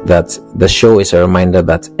reiterate that the show is a reminder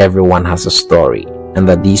that everyone has a story, and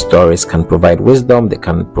that these stories can provide wisdom, they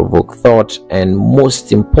can provoke thought, and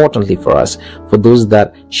most importantly for us, for those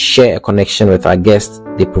that share a connection with our guests,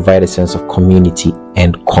 they provide a sense of community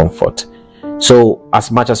and comfort. So as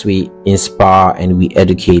much as we inspire and we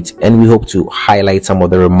educate and we hope to highlight some of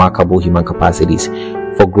the remarkable human capacities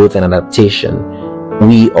for growth and adaptation,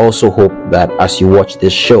 we also hope that as you watch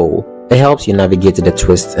this show, it helps you navigate the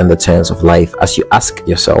twists and the turns of life as you ask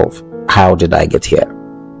yourself, how did I get here?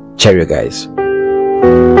 Cheerio, guys.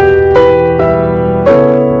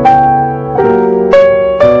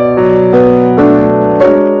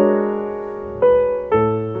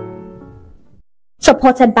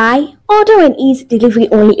 Supported by Order and Ease Delivery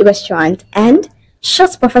Only Restaurant and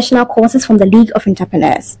Shots Professional Courses from the League of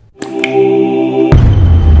Entrepreneurs.